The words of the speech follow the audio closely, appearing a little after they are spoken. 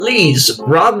Lise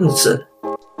Robinson,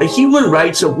 a Human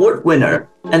Rights Award winner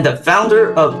and the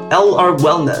founder of LR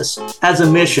Wellness, has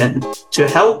a mission to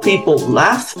help people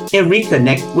laugh and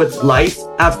reconnect with life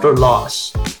after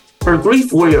loss. Her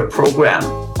Grief Warrior program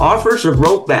offers a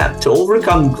roadmap to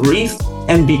overcome grief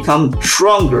and become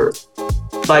stronger.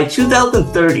 By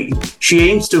 2030,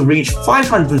 she aims to reach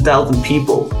 500,000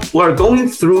 people who are going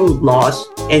through loss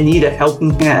and need a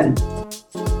helping hand.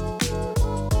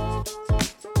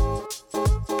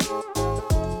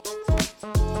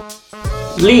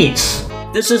 Lise,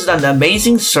 this is an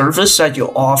amazing service that you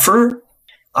offer.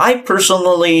 I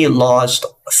personally lost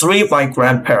 3 of my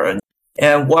grandparents,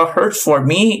 and what hurt for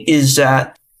me is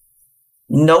that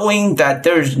knowing that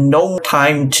there's no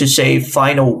time to say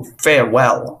final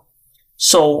farewell.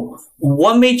 So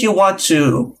what made you want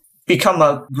to become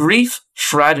a grief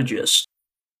strategist?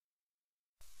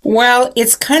 Well,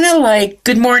 it's kind of like,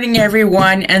 good morning,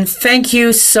 everyone. And thank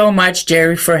you so much,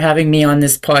 Jerry, for having me on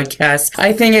this podcast.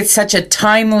 I think it's such a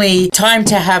timely time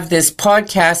to have this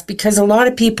podcast because a lot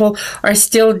of people are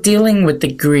still dealing with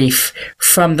the grief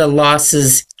from the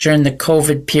losses during the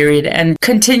COVID period and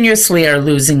continuously are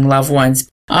losing loved ones.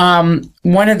 One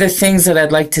of the things that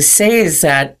I'd like to say is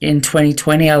that in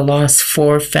 2020, I lost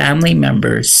 4 family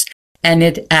members, and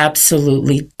it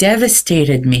absolutely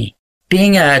devastated me.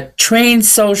 Being a trained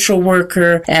social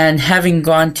worker and having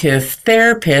gone to a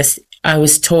therapist, I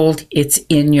was told it's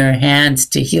in your hands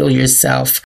to heal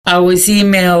yourself. I was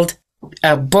emailed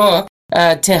a book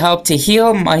to help to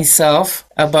heal myself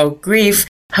about grief.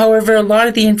 However, a lot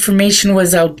of the information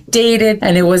was outdated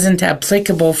and it wasn't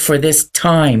applicable for this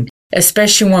time,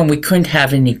 especially when we couldn't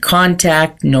have any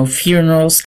contact, no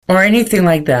funerals, or anything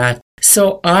like that.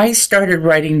 So I started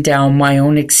writing down my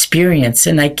own experience,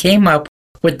 and I came up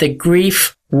with the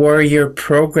Grief Warrior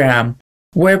program,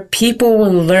 where people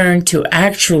will learn to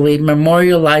actually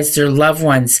memorialize their loved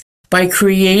ones by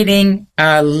creating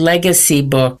a legacy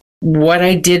book. What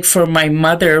I did for my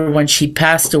mother when she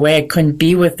passed away, I couldn't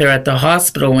be with her at the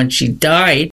hospital when she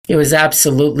died. It was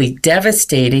absolutely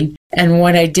devastating. And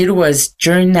what I did was,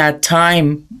 during that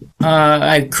time,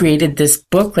 I created this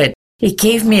booklet. It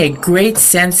gave me a great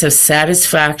sense of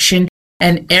satisfaction,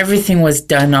 and everything was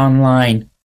done online.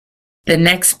 The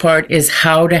next part is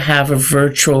how to have a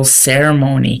virtual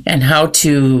ceremony and how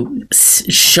to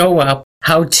show up,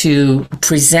 how to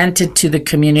present it to the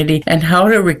community, and how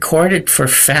to record it for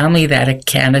family that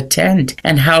can't attend,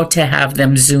 and how to have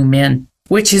them Zoom in,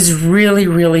 which is really,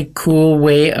 really cool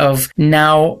way of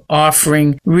now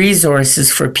offering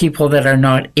resources for people that are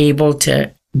not able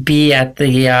to be at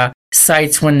the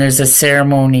sites when there's a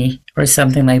ceremony or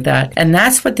something like that. And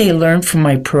that's what they learned from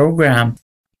my program.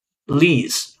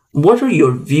 Lise, what are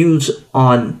your views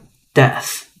on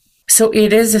death? So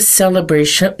it is a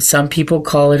celebration. Some people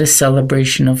call it a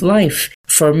celebration of life.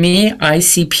 For me, I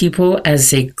see people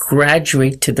as they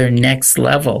graduate to their next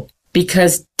level,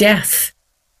 because death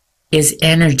is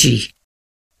energy.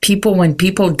 When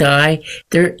people die,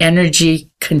 their energy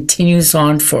continues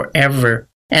on forever.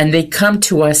 And they come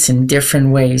to us in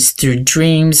different ways, through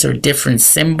dreams or different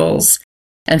symbols.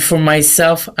 And for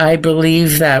myself, I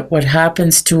believe that what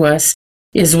happens to us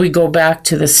is we go back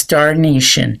to the star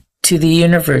nation, to the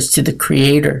universe, to the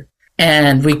creator.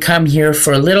 And we come here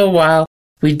for a little while,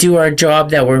 we do our job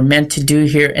that we're meant to do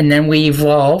here, and then we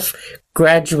evolve,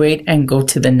 graduate, and go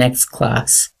to the next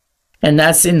class. And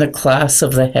that's in the class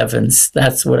of the heavens.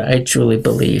 That's what I truly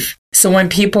believe. So when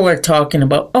people are talking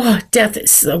about, oh, death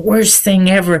is the worst thing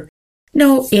ever.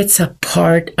 No, it's a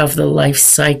part of the life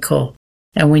cycle.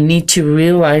 And we need to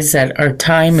realize that our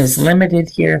time is limited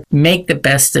here, make the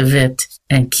best of it,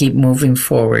 and keep moving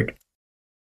forward.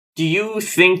 Do you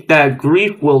think that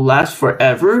grief will last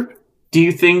forever? Do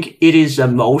you think it is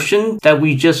emotion that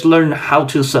we just learn how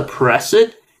to suppress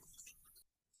it?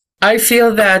 I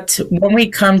feel that when we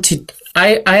come to,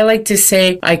 I like to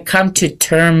say, I come to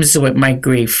terms with my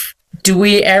grief. Do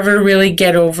we ever really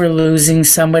get over losing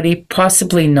somebody?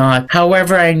 Possibly not.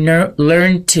 However, I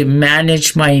learn to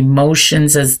manage my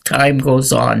emotions as time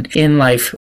goes on in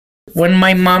life. When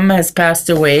my mom has passed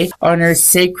away, on her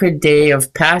sacred day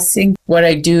of passing, what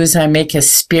I do is I make a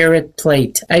spirit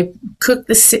plate. I cook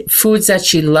the foods that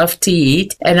she loved to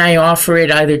eat, and I offer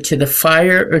it either to the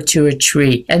fire or to a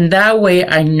tree. And that way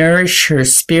I nourish her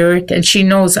spirit, and she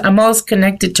knows I'm always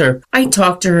connected to her. I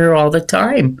talk to her all the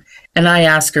time. And I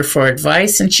ask her for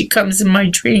advice, and she comes in my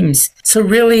dreams. So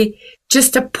really,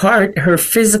 just a part, her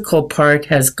physical part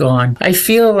has gone. I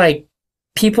feel like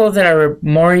people that are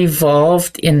more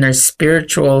evolved in their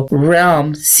spiritual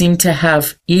realm seem to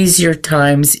have easier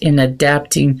times in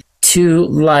adapting to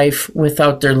life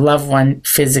without their loved one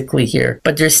physically here,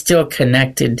 but they're still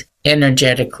connected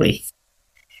energetically.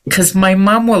 Because my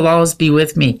mom will always be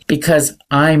with me because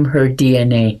I'm her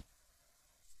DNA.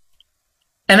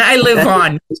 And I live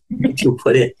on. You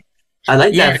put it. I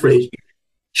like that phrase.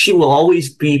 She will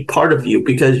always be part of you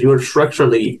because your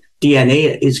structurally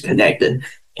DNA is connected.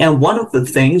 And one of the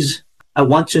things I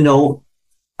want to know,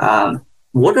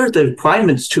 what are the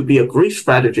requirements to be a grief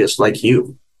strategist like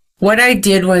you? What I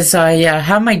did was I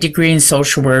have my degree in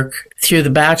social work through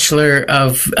the Bachelor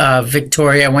of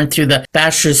Victoria. I went through the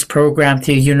bachelor's program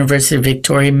through the University of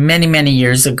Victoria many, many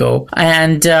years ago.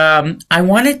 And I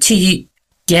wanted to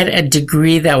get a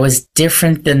degree that was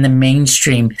different than the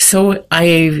mainstream. So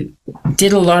I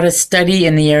did a lot of study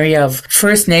in the area of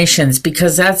First Nations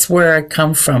because that's where I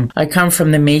come from. I come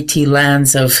from the Métis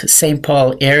lands of St.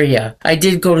 Paul area. I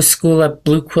did go to school at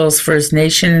Blue Quills First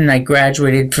Nation and I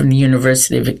graduated from the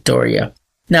University of Victoria.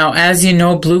 Now, as you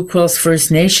know, Blue Quills First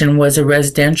Nation was a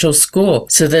residential school,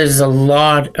 so there's a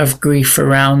lot of grief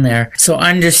around there. So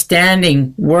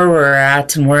understanding where we're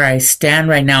at and where I stand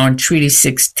right now in Treaty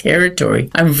 6 territory,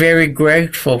 I'm very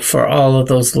grateful for all of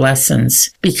those lessons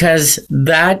because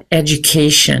that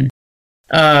education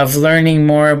of learning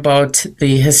more about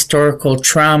the historical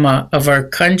trauma of our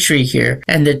country here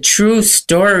and the true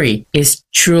story is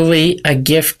truly a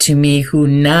gift to me who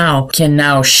can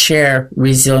now share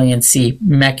resiliency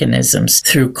mechanisms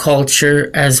through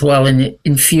culture as well in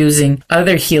infusing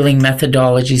other healing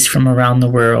methodologies from around the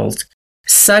world,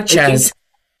 such as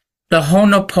the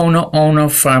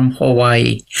Ho'oponopono from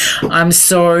Hawaii. I'm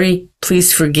sorry,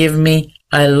 please forgive me,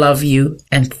 I love you,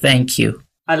 and thank you.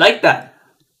 I like that.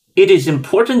 It is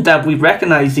important that we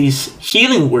recognize these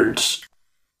healing words.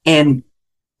 And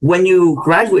when you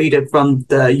graduated from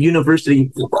the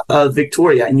University of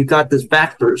Victoria and you got this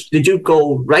bachelor's, did you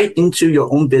go right into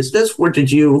your own business or did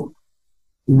you?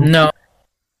 No.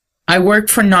 I worked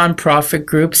for nonprofit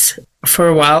groups for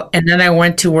a while, and then I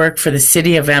went to work for the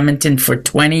city of Edmonton for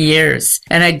 20 years.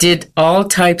 And I did all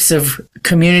types of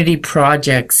community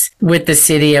projects with the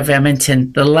city of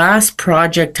Edmonton. The last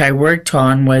project I worked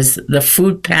on was the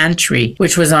food pantry,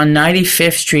 which was on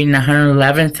 95th Street and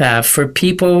 111th Ave for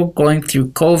people going through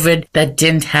COVID that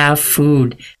didn't have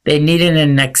food. They needed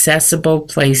an accessible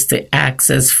place to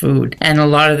access food. And a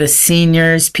lot of the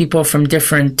seniors, people from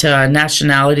different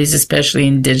nationalities, especially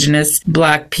Indigenous,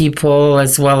 Black people,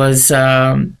 as well as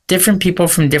different people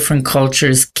from different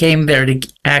cultures came there to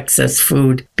access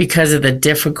food because of the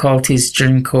difficulties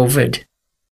during COVID.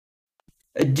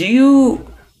 Do you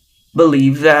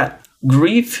believe that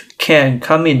grief can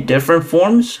come in different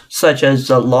forms, such as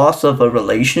the loss of a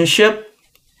relationship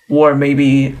or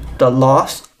maybe the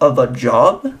loss of a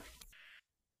job?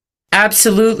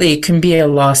 Absolutely. It can be a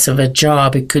loss of a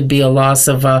job. It could be a loss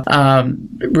of a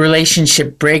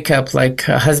relationship breakup, like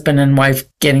a husband and wife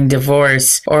getting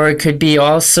divorced. Or it could be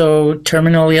also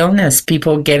terminal illness,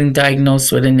 people getting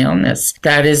diagnosed with an illness.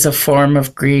 That is a form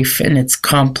of grief, and it's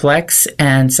complex,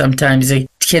 and sometimes it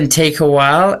can take a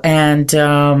while.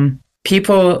 And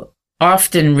people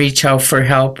often reach out for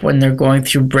help when they're going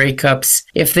through breakups.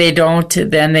 If they don't,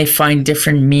 then they find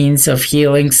different means of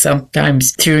healing,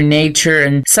 sometimes through nature,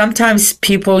 and sometimes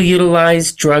people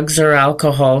utilize drugs or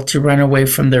alcohol to run away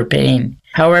from their pain.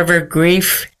 However,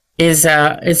 grief is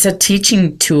it's a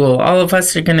teaching tool. All of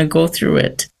us are going to go through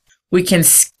it. We can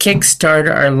kickstart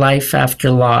our life after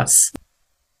loss.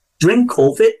 During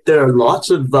COVID, there are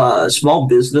lots of small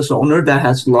business owners that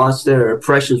has lost their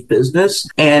precious business,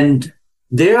 and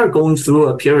they are going through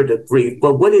a period of grief.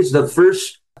 But what is the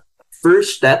first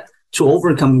step to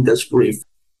overcoming this grief?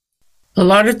 A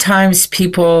lot of times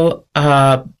people,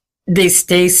 they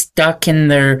stay stuck in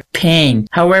their pain.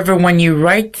 However, when you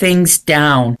write things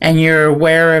down and you're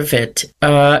aware of it,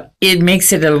 it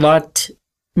makes it a lot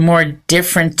more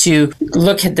different to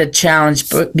look at the challenge,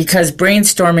 but because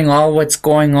brainstorming all what's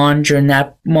going on during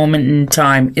that moment in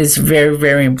time is very,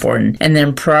 very important, and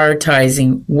then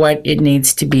prioritizing what it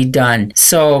needs to be done.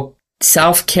 So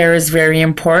self-care is very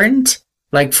important.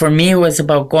 Like for me, it was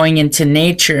about going into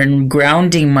nature and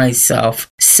grounding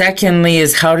myself. Secondly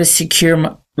is how to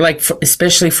secure,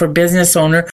 especially for business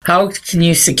owner, how can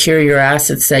you secure your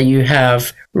assets that you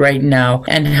have right now?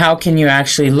 And how can you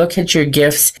actually look at your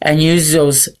gifts and use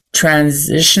those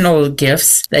transitional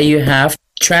gifts that you have,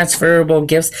 transferable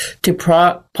gifts, to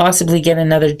possibly get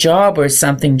another job or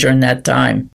something during that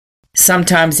time?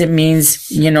 Sometimes it means,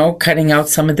 cutting out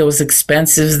some of those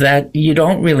expenses that you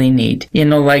don't really need,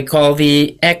 like all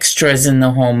the extras in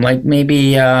the home, like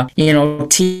maybe,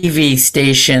 TV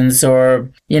stations or,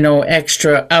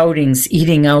 extra outings,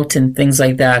 eating out and things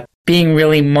like that. being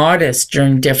really modest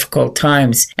during difficult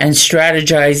times and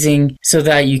strategizing so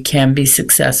that you can be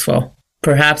successful.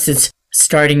 Perhaps it's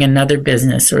starting another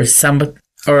business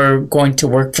or going to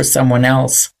work for someone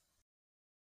else.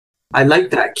 I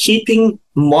like that. Keeping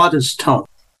modest tone.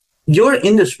 Your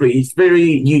industry is very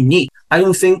unique. I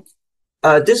don't think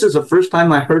this is the first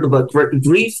time I heard of a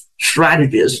grief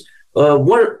strategist.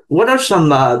 What are some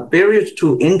barriers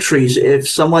to entries if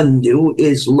someone new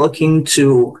is looking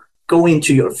to go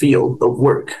into your field of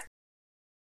work?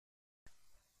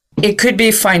 It could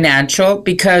be financial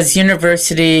because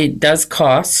university does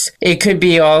cost. It could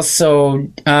be also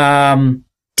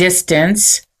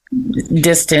distance,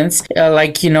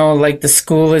 like the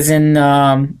school is in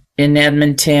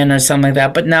Edmonton or something like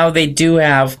that. But now they do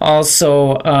have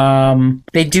also online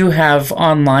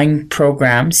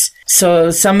programs.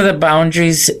 So some of the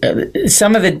boundaries,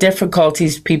 some of the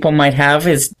difficulties people might have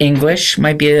is English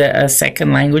might be a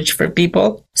second language for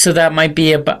people. So that might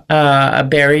be a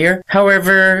barrier.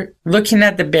 However, looking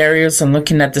at the barriers and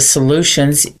looking at the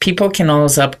solutions, people can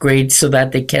always upgrade so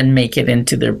that they can make it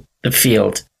into the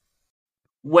field.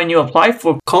 When you apply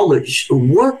for college,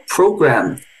 what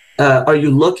program are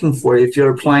you looking for if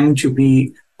you're applying to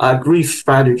be a grief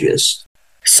strategist?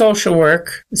 Social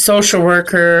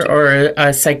worker, or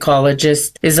a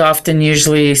psychologist is often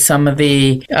usually some of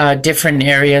the different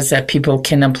areas that people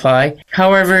can apply.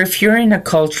 However, if you're in a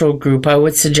cultural group, I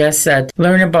would suggest that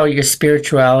learn about your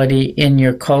spirituality in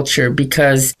your culture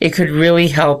because it could really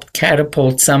help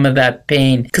catapult some of that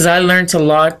pain. Because I learned a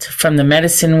lot from the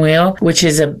medicine wheel, which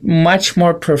is a much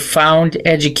more profound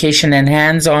education and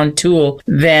hands-on tool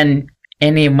than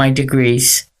any of my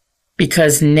degrees.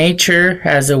 Because nature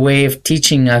has a way of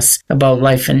teaching us about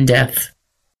life and death.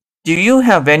 Do you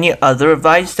have any other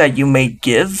advice that you may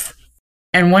give?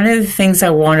 And one of the things I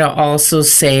want to also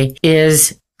say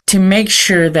is to make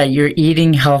sure that you're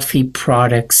eating healthy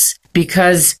products.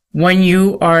 Because when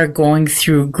you are going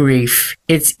through grief,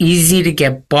 it's easy to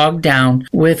get bogged down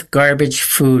with garbage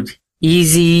food,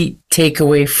 easy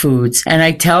takeaway foods. And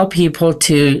I tell people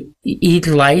to eat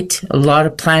light, a lot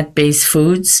of plant-based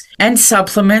foods, and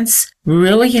supplements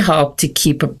really help to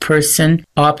keep a person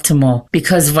optimal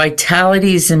because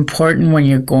vitality is important when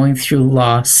you're going through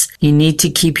loss. You need to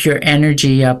keep your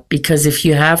energy up because if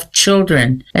you have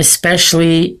children,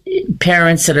 especially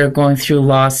parents that are going through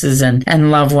losses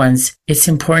and loved ones, it's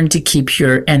important to keep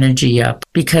your energy up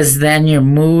because then your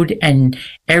mood and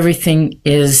everything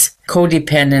is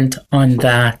codependent on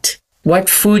that. What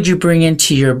food you bring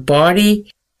into your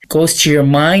body goes to your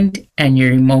mind and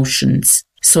your emotions.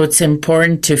 So it's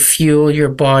important to fuel your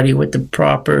body with the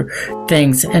proper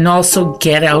things and also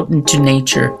get out into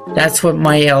nature. That's what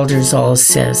my elders always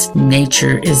says.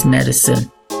 Nature is medicine.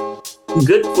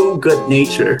 Good food, good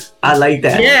nature. I like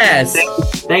that. Yes.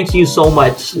 Thank you so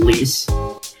much, Lise.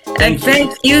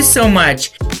 Thank you so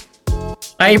much.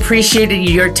 I appreciated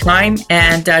your time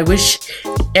and I wish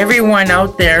everyone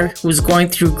out there who's going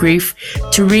through grief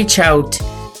to reach out.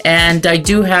 And I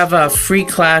do have a free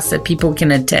class that people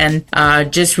can attend.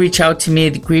 Just reach out to me,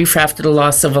 the Grief After the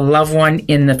Loss of a Loved One,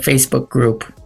 in the Facebook group.